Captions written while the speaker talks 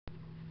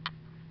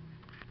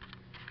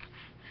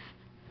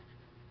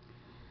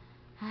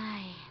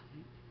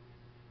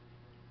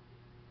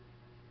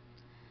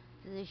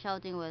The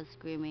Shouting While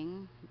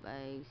Screaming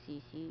by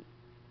CC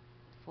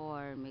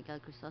for Miguel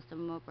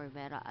Crisostomo for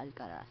Vera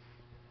Alcaraz.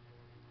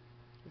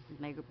 This is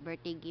my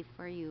birthday gift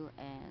for you,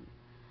 and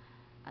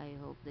I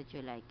hope that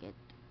you like it.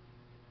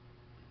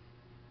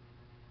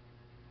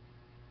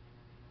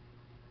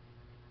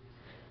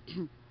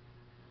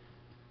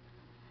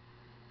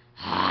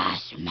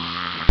 Hush,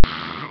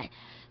 my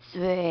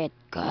sweet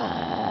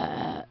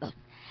girl,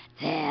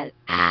 till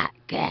I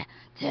get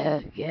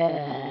to you.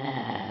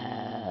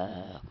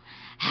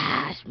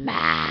 Hush,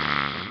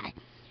 my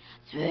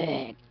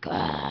sweet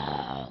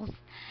girl,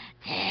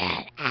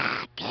 till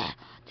I get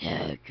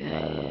to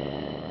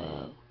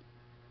you.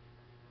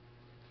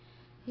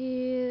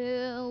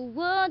 You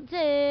were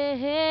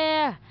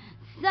there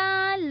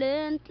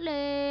silently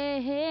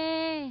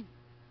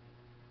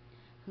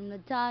from the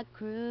dark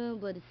room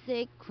with a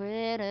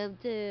secret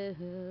of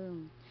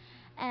doom.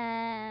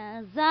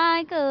 As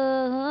I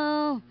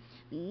go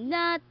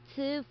not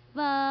too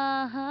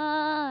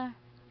far,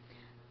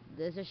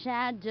 there's a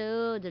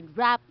shadow that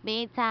wrapped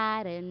me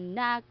tight and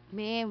knocked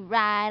me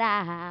right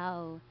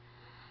out.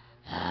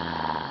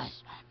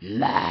 Hush,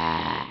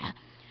 my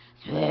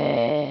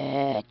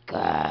sweet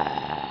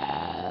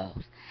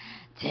girls,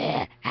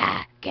 till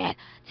I get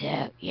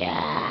to you,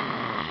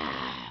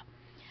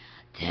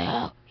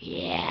 to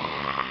you,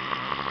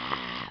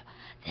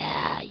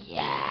 to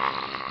you.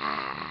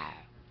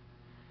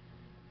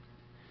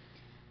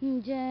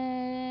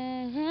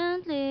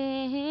 Gently,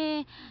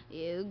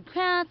 you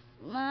grasp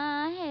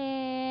my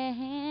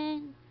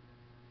hand.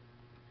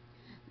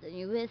 Then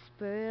you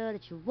whisper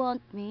that you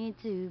want me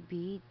to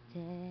be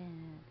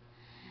dead.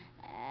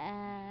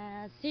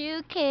 As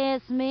you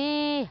kiss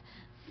me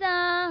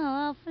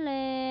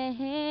softly,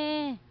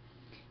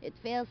 it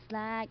feels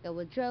like I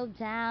was drove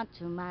down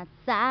to my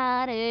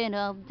side in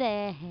a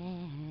bed.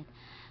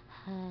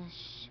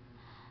 Hush,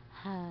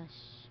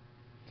 hush,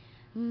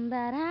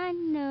 but I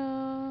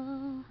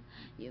know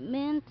you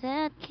meant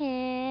that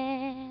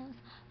kiss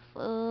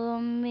for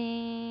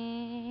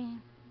me,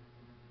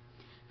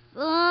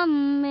 for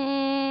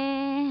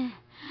me,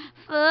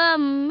 for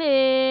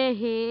me,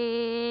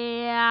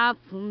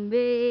 for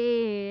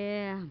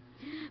me,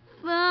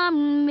 for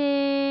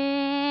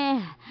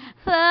me,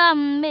 for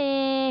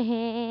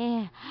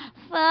me,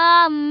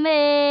 for me.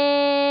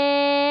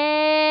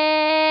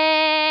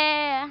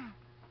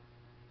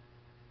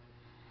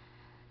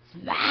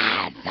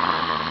 Smiles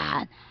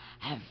on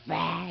her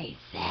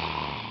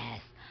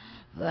faces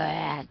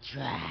were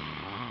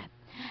trapped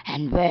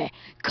and were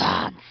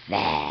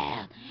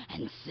concealed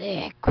in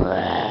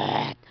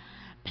secret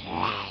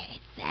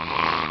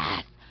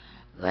places.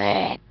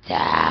 We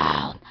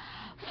don't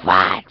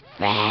fight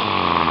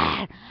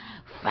fair,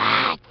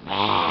 fight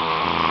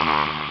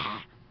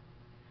fair.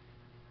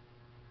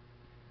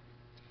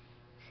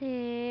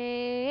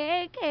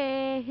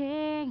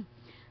 Taking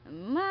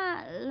my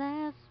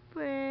last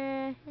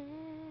breath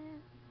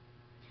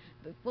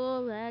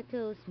before I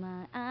close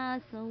my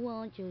eyes, I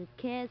want you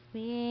to kiss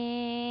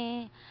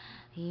me.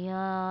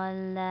 Your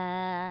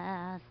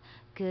last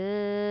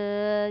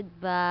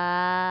goodbye,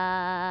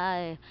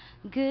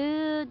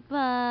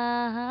 goodbye,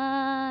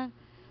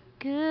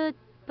 goodbye.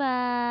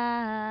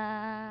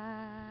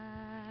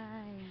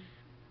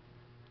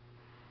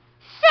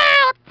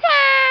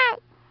 Shouting,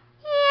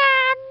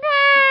 yeah,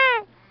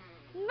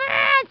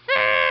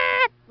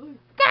 message,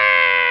 go!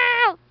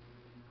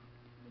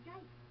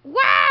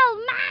 Wow,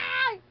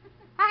 man!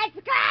 I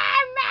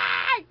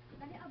screaming!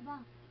 Dali aba.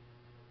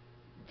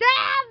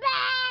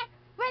 Screaming!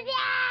 With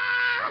you!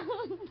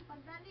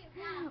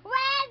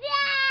 With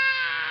you!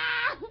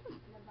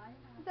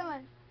 Ito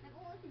man.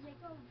 Nag-oo si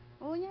Jacob.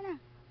 Oo niya na.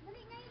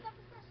 Dali ngayon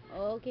tapos na siya.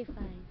 Okay,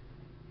 fine.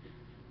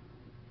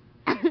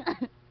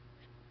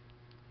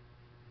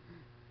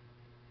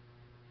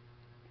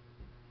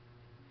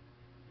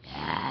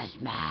 Yes,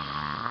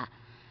 ma.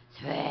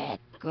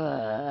 Sweet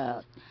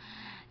girl.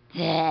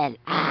 Till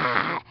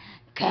I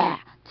get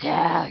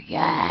to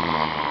you.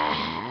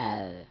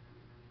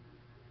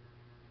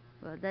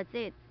 Well, that's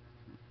it.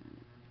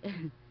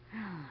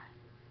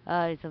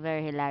 Oh, it's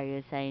very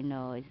hilarious. I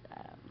know.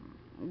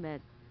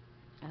 But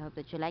I hope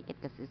that you like it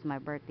because it's my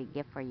birthday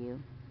gift for you.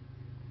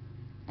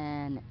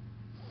 And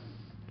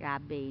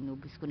grabe,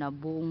 inubos ko na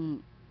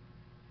buong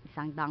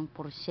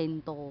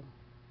 100%.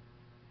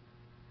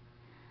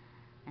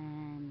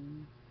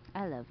 And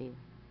I love you.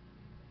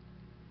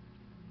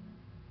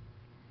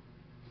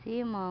 See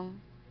you,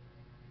 Mom.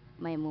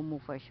 My mumu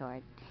for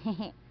short.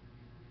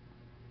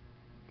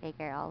 Take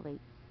care always.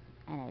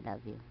 And I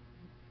love you.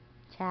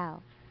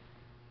 Ciao.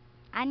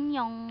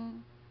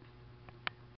 Annyeong.